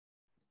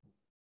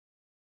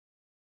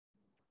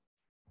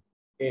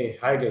Hey,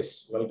 hi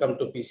guys, welcome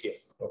to PCF.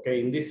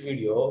 Okay, in this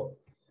video,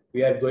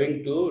 we are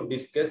going to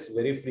discuss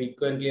very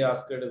frequently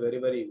asked,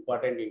 very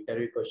important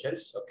interview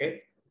questions.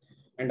 Okay,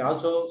 and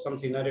also some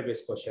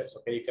scenario-based questions.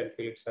 Okay, you can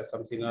fill it as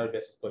some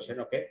scenario-based question.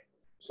 Okay,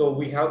 so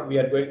we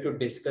are going to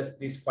discuss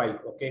these five.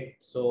 Okay,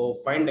 so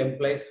find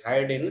employees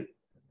hired in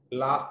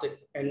last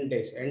n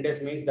days. N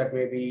days means that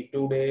maybe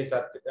 2 days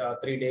or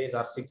 3 days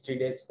or 60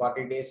 days,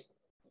 40 days.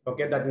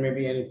 Okay, that may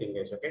be anything,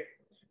 guys. Okay,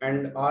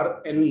 and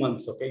or n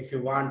months. Okay, if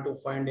you want to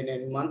find in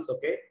n months,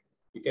 okay,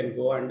 you can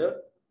go and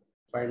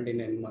find in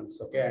n months.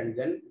 Okay, and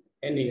then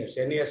n years.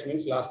 N years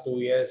means last 2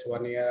 years,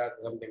 1 year, or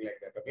something like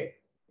that. Okay,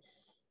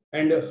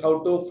 and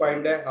how to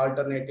find a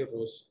alternative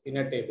rows in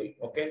a table.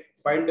 Okay,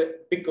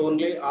 pick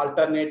only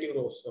alternative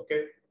rows.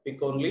 Okay,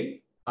 pick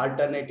only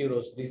alternative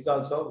rows. This is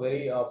also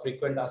very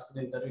frequent asked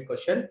interview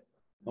question.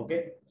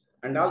 Okay,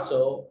 and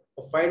also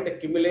find the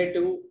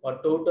cumulative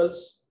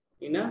totals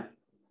in a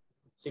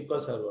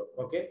SQL Server.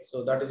 Okay,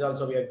 so that is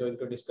also we are going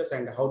to discuss,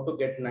 and how to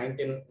get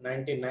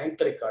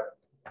 99th record,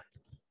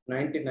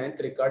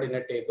 99th record in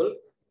a table,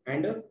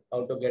 and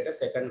how to get a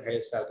second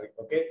highest salary.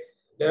 Okay,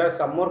 there are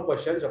some more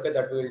questions. Okay,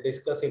 that we will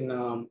discuss in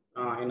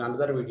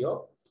another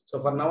video. So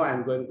for now, I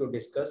am going to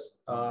discuss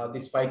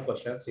these 5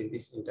 questions in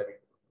this interview.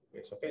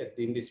 Yes, okay,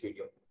 in this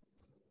video.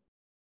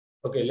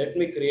 Okay, let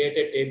me create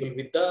a table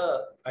with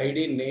the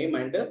ID, name,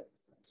 and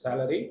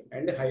salary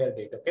and hire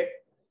date. Okay,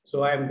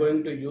 so I am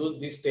going to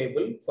use this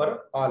table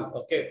for all.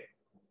 Okay,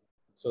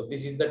 so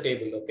this is the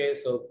table. Okay,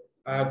 so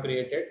I have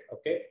created.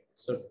 Okay,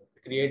 so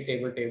create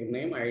table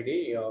name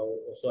ID.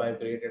 So I have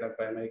created a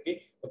primary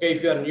key. Okay,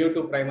 if you are new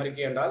to primary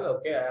key and all,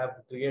 okay, I have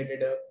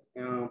created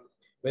a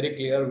very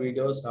clear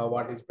videos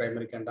what is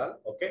primary key and all.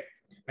 Okay,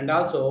 and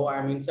also I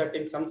am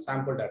inserting some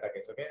sample data.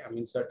 Guys, okay, I'm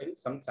inserting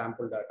some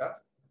sample data.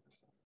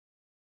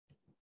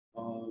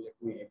 Let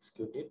me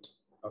execute it.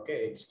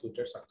 Okay,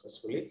 executed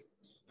successfully.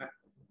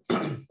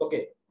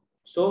 Okay,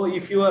 so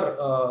if you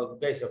are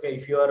guys, okay,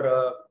 if you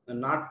are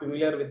not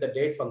familiar with the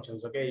date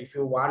functions, okay, if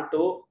you want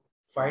to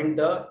find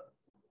the,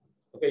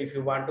 okay, if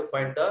you want to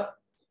find the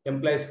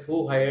employees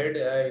who hired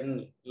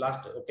in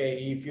last, okay,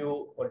 if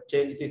you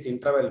change this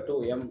interval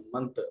to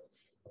month,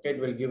 okay, it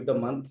will give the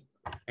month.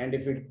 And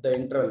if it the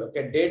interval,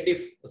 okay, date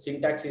if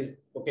syntax is,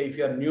 okay, if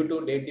you are new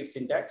to date if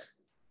syntax,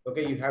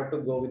 okay, you have to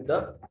go with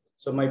the,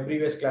 so my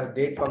previous class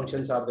date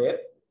functions are there.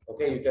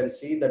 Okay, you can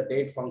see the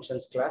date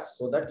functions class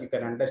so that you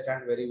can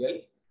understand very well.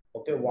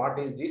 Okay, what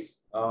is this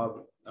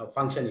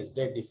function is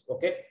date diff.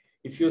 Okay,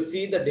 if you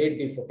see the date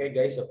diff, okay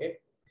guys, okay,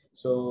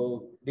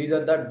 so these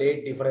are the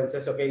date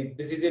differences. Okay,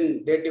 this is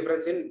in date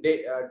difference in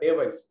day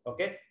wise.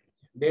 Okay,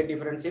 date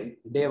difference in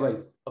day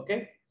wise.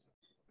 Okay,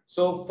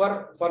 so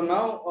for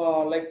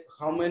now, like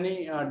how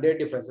many day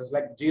differences,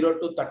 like 0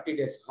 to 30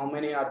 days, how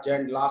many are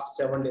joined last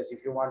 7 days?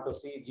 If you want to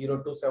see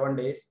 0 to 7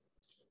 days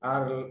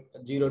or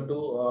 0 to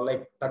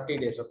like 30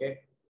 days. Okay,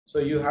 so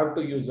you have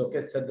to use,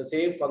 okay, so the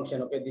same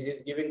function. Okay, this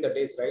is giving the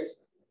days, right?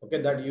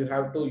 Okay, that you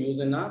have to use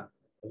in a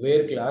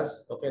where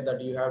class. Okay,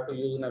 that you have to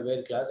use in a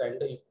where class,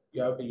 and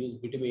you have to use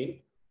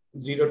between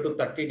 0 to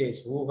 30 days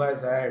who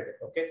has had.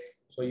 Okay,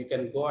 so you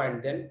can go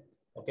and then,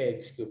 okay,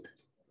 execute.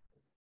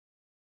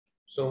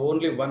 So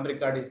only one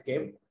record is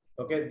came.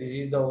 Okay, this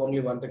is the only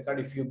one record.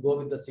 If you go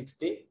with the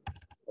 60,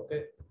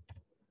 okay,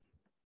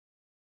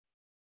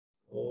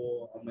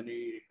 so how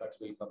many records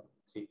will come?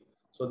 See,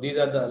 so these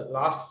are the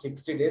last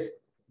 60 days.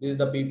 These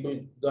are the people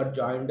got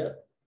joined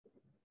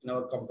in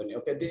our company.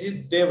 Okay, this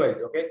is day wise.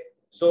 Okay,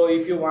 so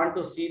if you want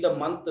to see the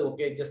month,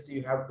 okay, just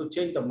you have to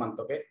change the month.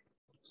 Okay,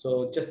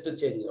 so just to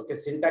change. Okay,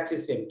 syntax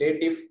is same. Date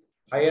if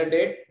higher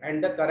date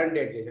and the current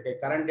date is, okay.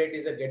 Current date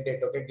is a get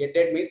date. Okay, get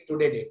date means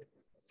today date.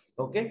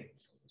 Okay,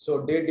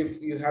 so date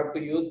if you have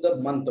to use the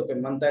month. Okay,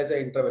 month as an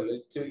interval.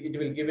 It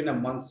will give in a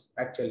months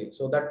actually.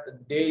 So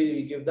that day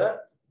will give the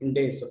in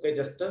days. Okay,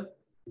 just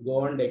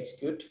go and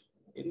execute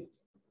in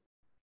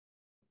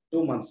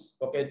 2 months.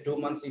 Okay, 2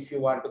 months. If you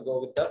want to go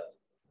with the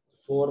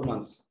 4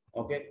 months.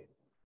 Okay,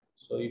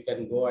 so you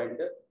can go and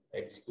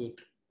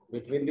execute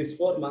between these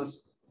 4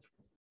 months.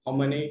 How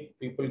many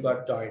people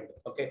got joined?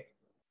 Okay,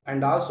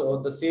 and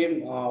also the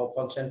same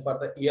function for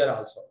the year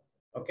also.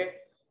 Okay,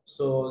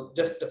 so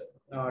just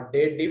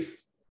date diff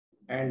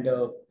and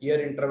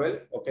year interval.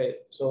 Okay,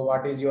 so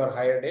what is your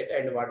hire date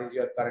and what is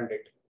your current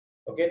date?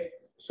 Okay,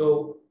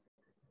 so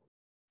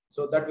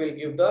that will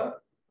give the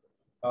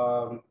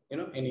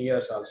in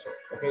years also.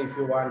 Okay, if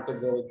you want to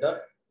go with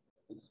the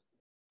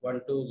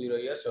 1 to 0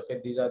 years, okay,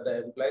 these are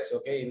the employees.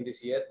 Okay, in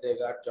this year they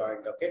got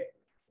joined. Okay,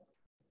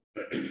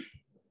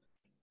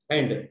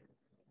 and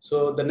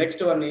so the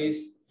next one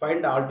is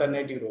find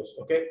alternative rows.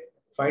 Okay,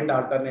 find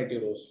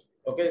alternative rows.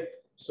 Okay,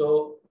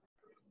 so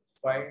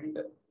find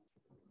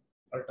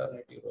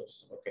alternative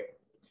rows. Okay,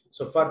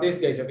 so for this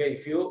guys, okay,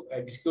 if you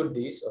execute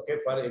this, okay,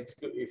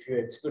 if you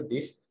execute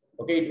this,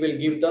 okay, it will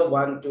give the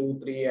 1, 2,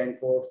 3, and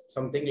 4,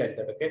 something like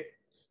that. Okay,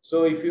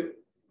 so if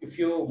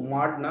you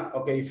mod now,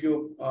 okay, if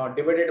you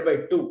divided by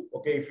 2,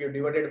 okay, if you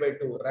divided by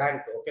 2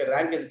 rank, okay,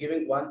 rank is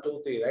giving 1,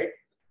 2, 3, right?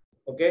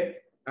 Okay,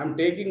 I'm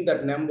taking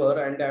that number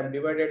and I'm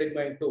divided it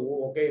by 2.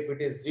 Okay, if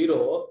it is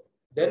 0,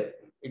 then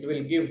it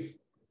will give,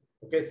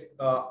 okay,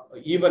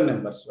 even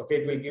numbers.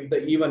 Okay, it will give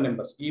the even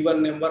numbers,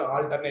 even number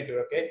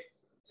alternative. Okay,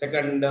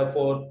 second,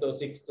 fourth,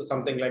 sixth,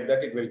 something like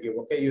that. It will give.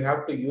 Okay, you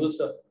have to use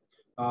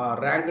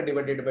rank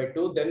divided by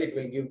 2. Then it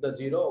will give the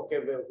 0. Okay,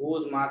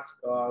 whose match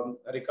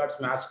records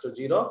match to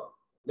 0.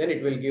 Then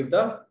it will give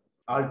the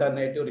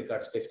alternative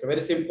records. Okay,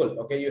 very simple.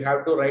 Okay, you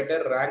have to write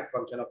a rank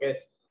function. Okay,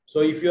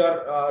 so if you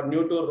are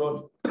new to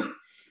row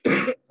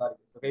sorry,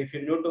 okay, if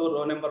you're new to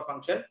row number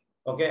function,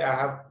 okay, I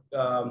have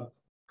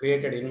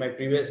created in my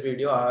previous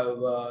video. I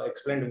have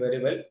explained very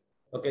well.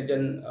 Okay,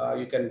 then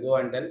you can go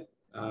and then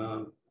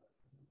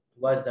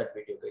watch that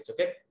video, guys.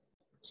 Okay,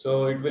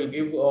 so it will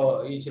give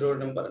each row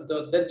number.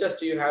 So then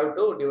just you have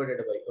to divide it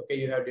by. Okay,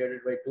 you have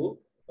divided by 2.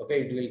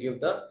 Okay, it will give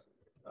the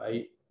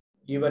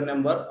even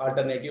number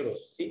alternative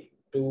rows. See,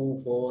 2,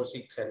 4,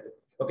 6, and 2.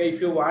 Okay,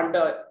 if you want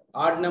a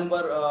odd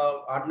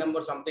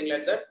number, something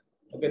like that.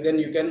 Okay, then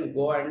you can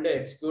go and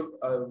execute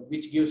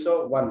which gives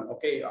a 1.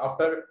 Okay,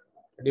 after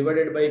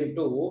divided by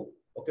 2.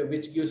 Okay,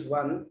 which gives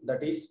 1.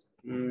 That is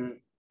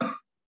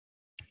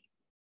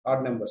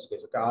odd numbers.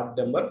 Okay, odd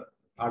number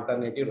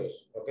alternative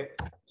rows. Okay,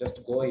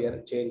 just go here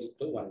and change it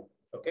to 1.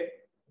 Okay,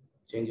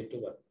 change it to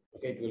 1.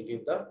 Okay, it will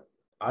give the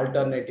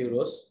alternative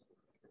rows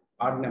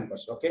odd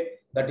numbers. Okay,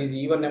 that is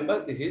even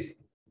number. This is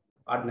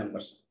odd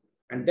numbers.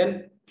 And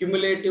then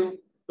cumulative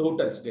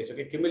totals, guys.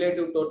 Okay,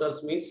 cumulative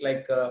totals means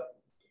like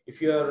if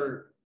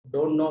you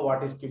don't know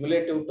what is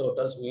cumulative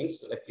totals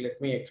means, like let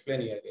me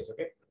explain here, guys.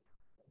 Okay,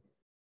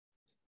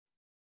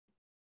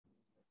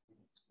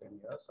 explain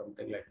here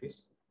something like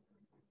this.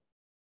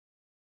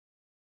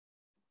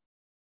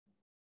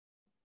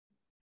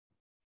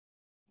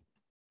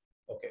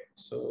 Okay,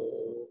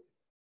 so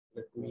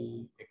let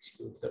me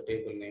execute the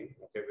table name.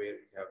 Okay, where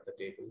we have the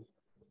table.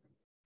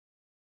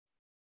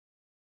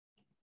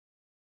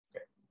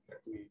 Okay,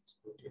 let me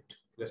execute it.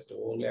 Just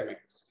only I'm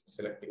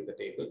selecting the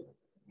table.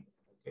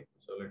 Okay,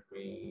 so let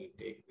me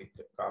take with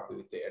the copy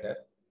with the header.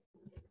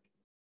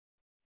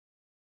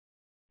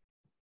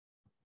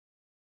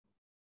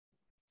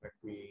 Let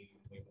me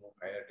remove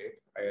higher date.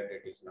 Higher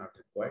date is not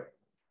required.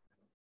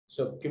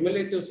 So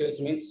cumulative sales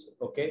means,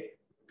 okay,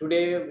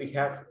 today we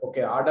have,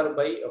 okay, order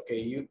by, okay,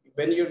 you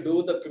when you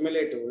do the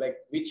cumulative, like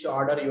which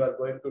order you are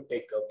going to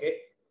take. Okay,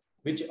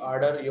 which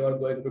order you are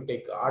going to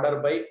take. Order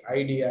by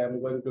ID I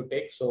am going to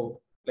take. So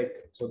like,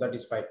 so that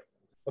is fine.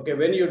 Okay,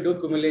 when you do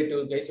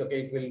cumulative, guys,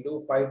 okay, it will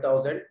do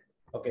 5,000.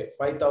 Okay,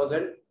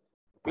 5,000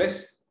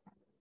 plus,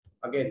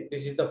 again,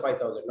 this is the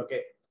 5,000.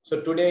 Okay,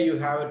 so today you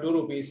have 2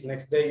 rupees.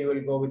 Next day you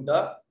will go with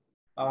the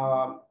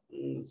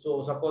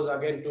so suppose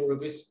again 2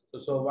 rupees.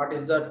 So what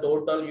is the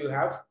total? You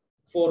have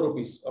 4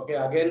 rupees. Okay,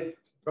 again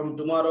from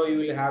tomorrow you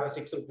will have a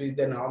 6 rupees.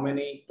 Then how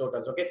many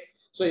totals? Okay,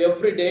 so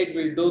every day it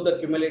will do the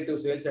cumulative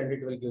sales and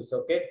it will give.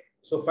 Okay,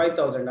 so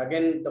 5,000,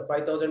 again the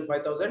 5,000,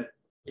 5,000,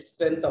 it's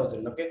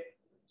 10,000. Okay,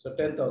 so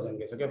 10,000,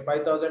 guys. Okay,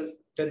 5,000,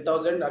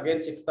 10,000,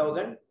 again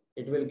 6,000,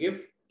 it will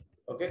give.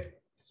 Okay,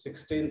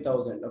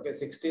 16,000. Okay,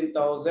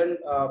 16,000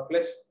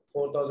 plus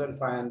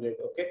 4,500.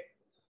 Okay,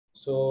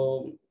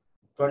 so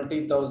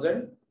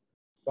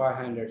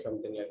 20,500,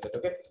 something like that.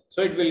 Okay,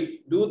 so it will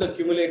do the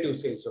cumulative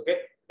sales.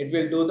 Okay, it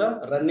will do the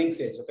running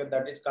sales. Okay,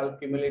 that is called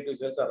cumulative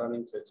sales or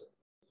running sales.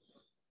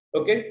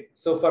 Okay,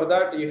 so for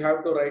that you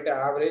have to write an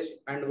average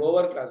and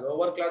overclass.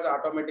 Overclass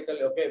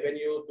automatically, okay, when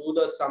you do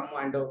the sum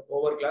and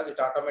overclass, it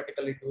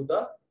automatically do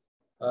the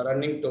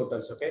running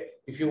totals. Okay,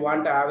 if you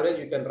want average,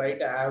 you can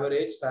write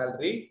average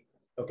salary.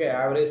 Okay,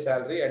 average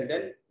salary and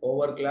then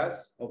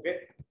overclass.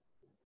 Okay,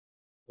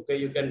 okay,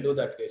 you can do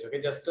that, case. Okay,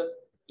 just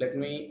let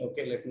me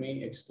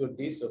execute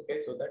this.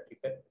 Okay, so that you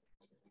can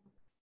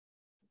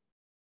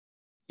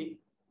see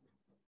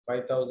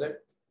 5,000,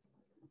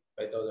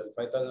 5,000,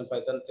 5,000,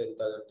 5,000,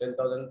 10,000,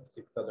 10,000,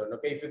 6,000.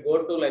 Okay, if you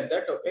go to like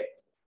that, okay,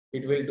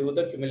 it will do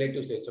the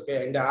cumulative sales.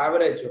 Okay, and the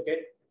average.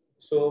 Okay,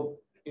 so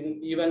in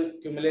even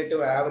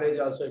cumulative average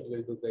also it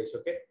will do, guys.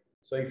 Okay,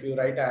 so if you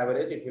write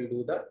average, it will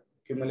do the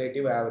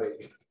cumulative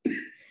average.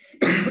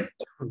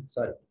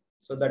 Sorry,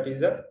 so that is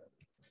the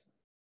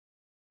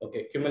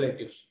okay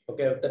cumulatives.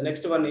 Okay, the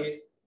next one is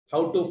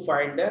how to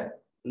find a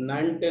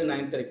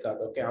 99th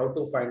record. Okay, how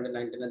to find the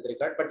 99th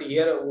record, but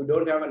here we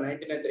don't have a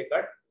 99th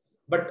record.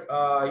 But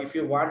if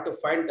you want to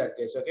find that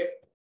case, okay,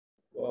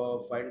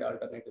 find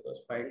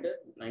alternatives, find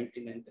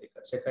 99th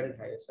record, second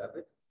highest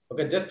salary.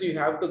 Okay, just you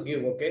have to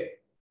give. Okay,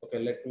 okay,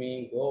 let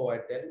me go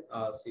and then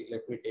see.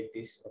 Let me take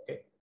this.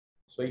 Okay,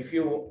 so if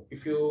you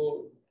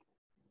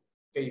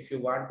okay, if you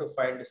want to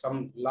find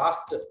some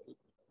last.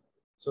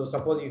 So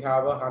suppose you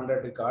have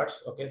 100 records.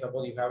 Okay,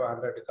 suppose you have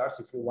 100 records.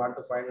 If you want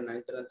to find a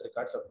 99th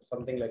records or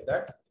something like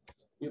that,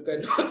 you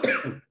can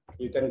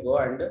you can go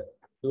and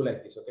do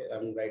like this. Okay,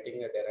 I'm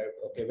writing a derived.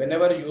 Okay,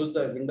 whenever you use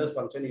the Windows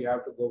function, you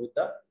have to go with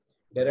the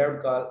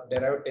derived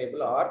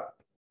table, or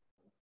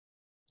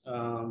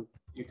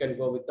you can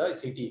go with the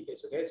CTE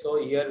case. Okay, so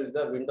here is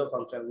the window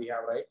function we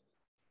have, right?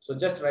 So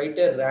just write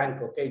a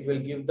rank. Okay, it will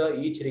give the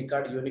each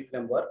record unique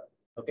number.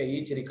 Okay,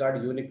 each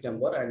record unique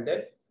number, and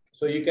then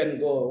So you can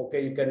go,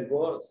 okay, you can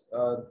go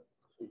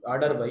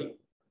order by,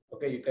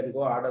 okay, you can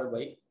go order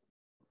by,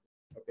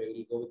 okay,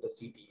 we'll go with the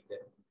CTE then.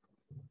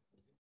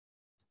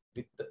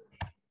 With the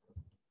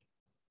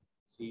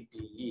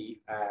CTE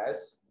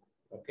as,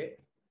 okay,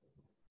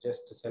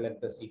 just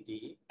select the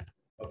CTE,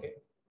 okay,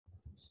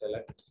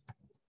 select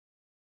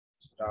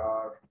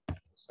star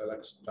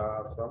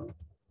from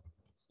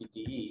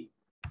CTE,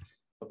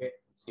 okay,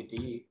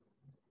 CTE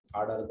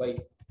order by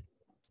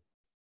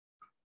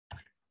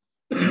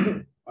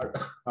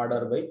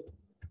order by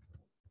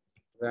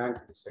rank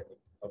descending,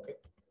 okay,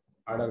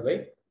 order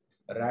by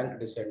rank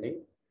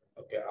descending,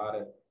 okay,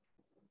 RN.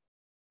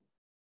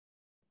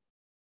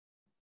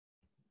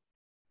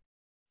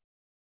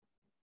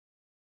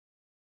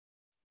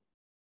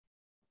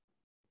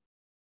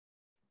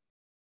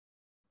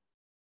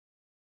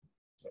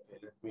 Okay,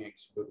 let me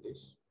execute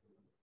this.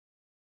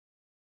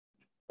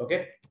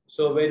 Okay,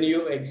 so when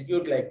you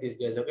execute like this,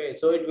 guys, okay,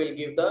 so it will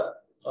give the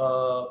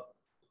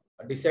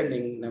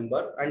descending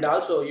number, and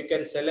also you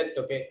can select,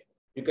 okay,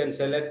 you can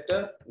select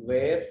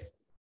where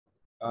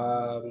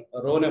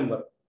row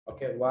number,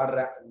 okay,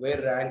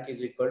 where rank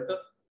is equal to.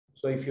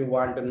 So if you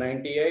want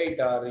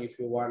 98, or if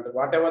you want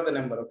whatever the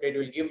number, okay, it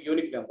will give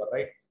unique number,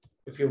 right?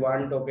 If you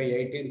want, okay,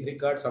 18th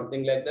record,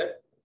 something like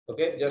that,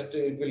 okay, just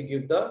it will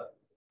give the,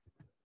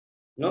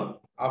 no,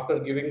 after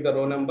giving the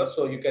row number,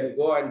 so you can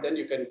go and then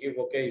you can give,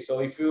 okay, so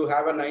if you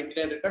have a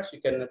 99 records,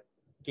 you can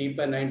keep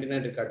a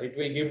 99 record. It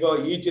will give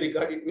each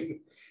record, it will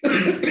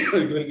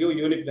it will give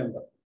unique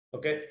number,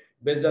 okay,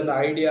 based on the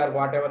ID or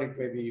whatever it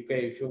may be,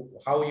 okay, if you,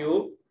 how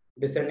you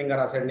descending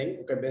or ascending,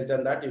 okay, based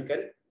on that you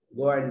can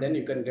go and then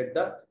you can get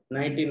the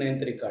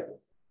 99th record,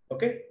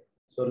 okay.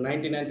 So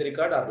 99th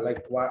record, or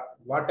like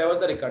whatever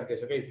the record case,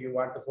 okay, if you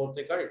want the fourth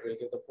record, it will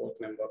give the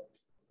fourth number,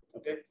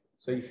 okay.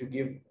 So if you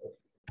give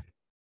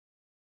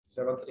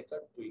seventh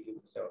record, it will give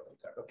the seventh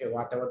record, okay,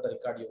 whatever the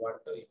record you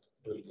want to, it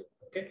will give,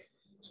 okay.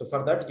 So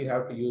for that you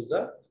have to use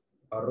the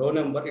row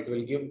number. It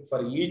will give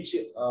for each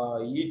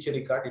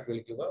record, it will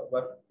give a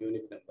one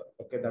unique number,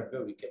 okay, that way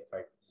we can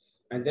find.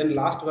 And then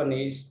last one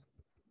is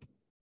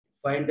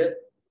find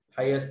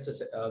highest,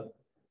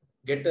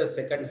 get a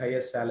second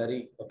highest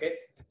salary, okay.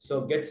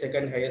 So get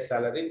second highest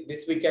salary,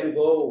 this we can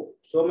go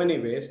so many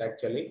ways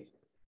actually.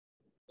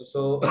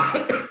 So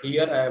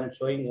here I am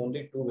showing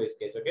only two ways,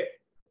 guys, okay.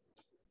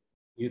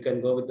 You can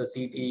go with the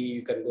CT,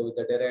 you can go with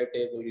the derived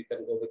table, you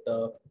can go with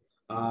the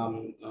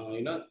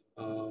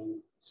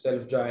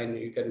self join,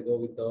 you can go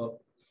with the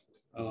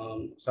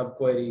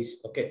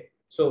subqueries, okay.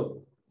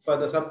 So for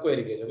the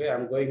subquery case, okay,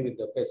 I'm going with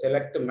the, okay,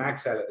 select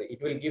max salary,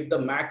 it will give the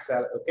max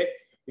salary, okay.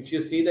 If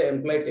you see the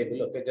employee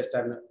table, okay, just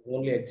I'm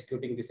only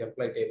executing this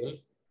employee table,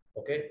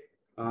 okay,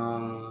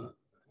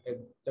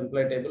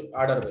 employee table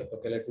order by,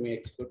 okay, let me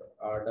execute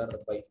order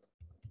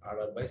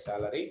by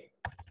salary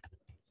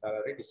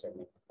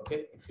descending,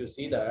 okay. If you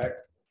see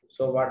that,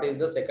 so what is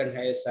the second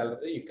highest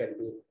salary you can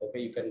do, okay,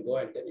 you can go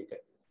and then you can,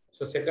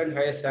 so second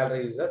highest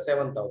salary is the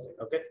 7,000,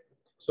 okay.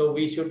 So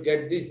we should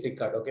get this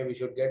record, okay, we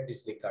should get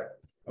this record,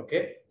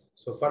 okay.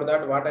 So for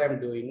that what I am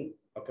doing,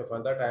 okay,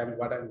 for that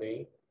what I'm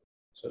doing,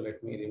 so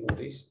let me remove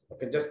this,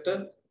 okay, just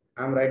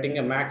I'm writing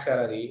a max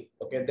salary,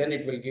 okay, then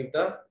it will give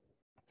the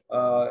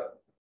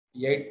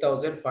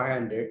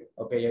 8,500,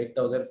 okay,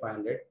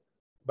 8,500,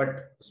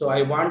 but so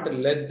I want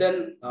less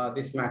than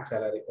this max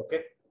salary,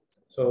 okay.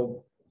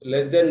 So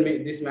less than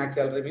this max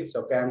salary means,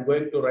 okay, I'm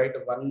going to write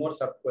one more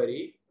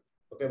subquery,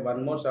 okay,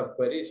 one more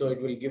subquery, so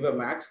it will give a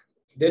max.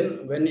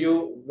 Then when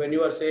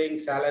you are saying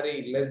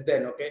salary less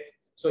than, okay,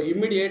 so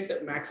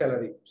immediate max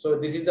salary, so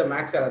this is the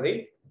max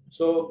salary,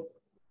 so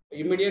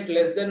immediate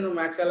less than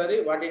max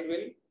salary, what it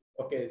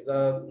will, okay,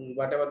 the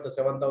whatever the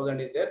 7,000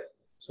 is there.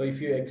 So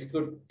if you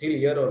execute till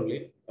here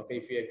only, okay,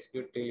 if you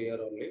execute till here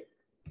only,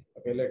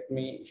 okay, let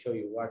me show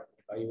you what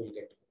I will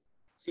get.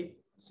 See,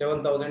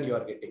 7,000 you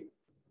are getting,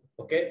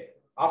 okay.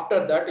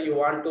 After that you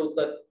want to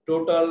the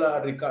total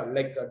record,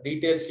 like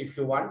details if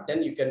you want,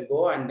 then you can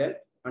go and then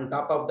on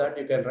top of that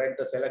you can write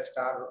the select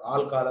star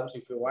all columns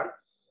if you want,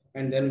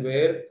 and then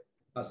where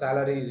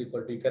salary is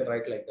equal to, you can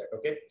write like that,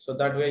 okay. So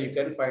that way you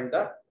can find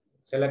the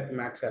select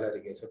max salary,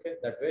 guys, okay.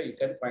 That way you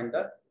can find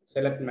the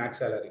select max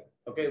salary,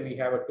 okay. We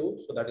have a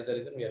 2, so that is the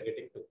reason we are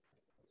getting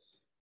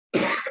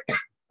 2.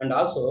 And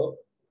also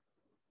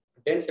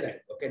dense rank,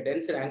 okay,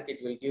 dense rank, it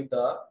will give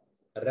the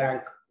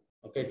rank,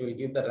 okay, it will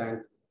give the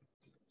rank.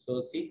 So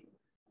see,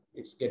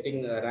 it's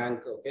getting a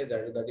rank, okay,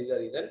 that is the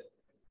reason.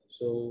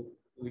 So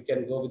we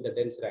can go with the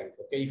dense rank,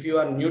 okay. If you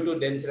are new to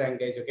dense rank,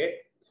 guys, okay,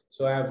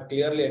 so I have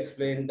clearly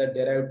explained the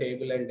derived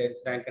table and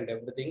dense rank and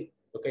everything,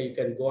 okay. You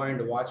can go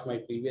and watch my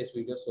previous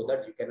videos so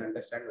that you can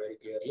understand very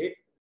clearly,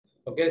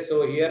 okay.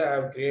 So here I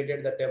have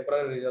created the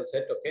temporary result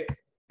set, okay.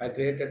 I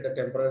created the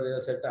temporary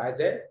result set as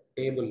a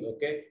table,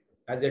 okay,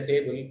 as a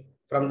table.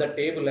 From the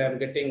table I am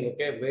getting,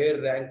 okay,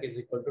 where rank is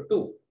equal to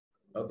 2,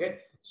 okay.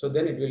 So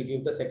then it will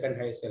give the second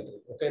highest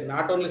salary, okay.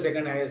 Not only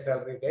second highest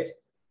salary, guys,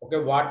 okay,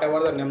 whatever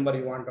the number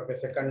you want, okay,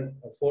 second,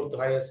 fourth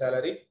highest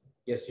salary,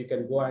 yes, you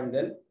can go and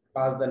then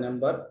pass the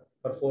number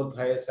for fourth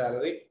highest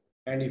salary,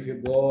 And if you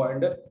go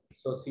and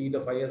so see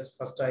the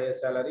first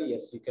highest salary,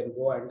 yes, you can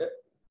go and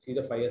see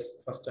the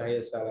first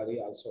highest salary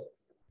also.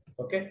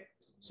 Okay.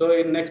 So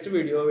in next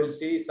video, we'll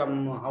see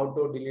some how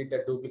to delete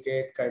a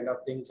duplicate kind of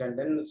things, and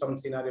then some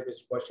scenario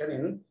based question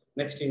in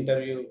next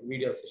interview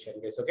video session,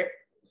 guys. Okay.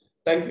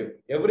 Thank you.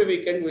 Every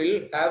weekend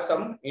we'll have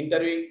some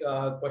interview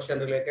question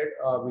related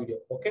video.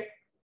 Okay.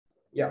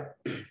 Yeah.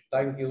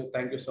 Thank you.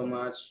 Thank you so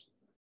much.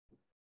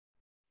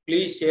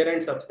 Please share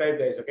and subscribe,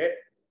 guys. Okay.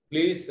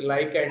 Please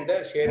like and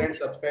share and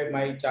subscribe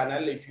my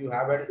channel. If you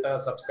haven't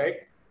subscribed,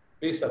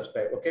 please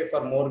subscribe. Okay.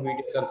 For more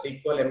videos on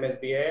SQL,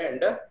 MSBA,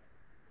 and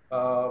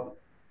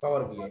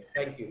Power BI.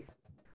 Thank you.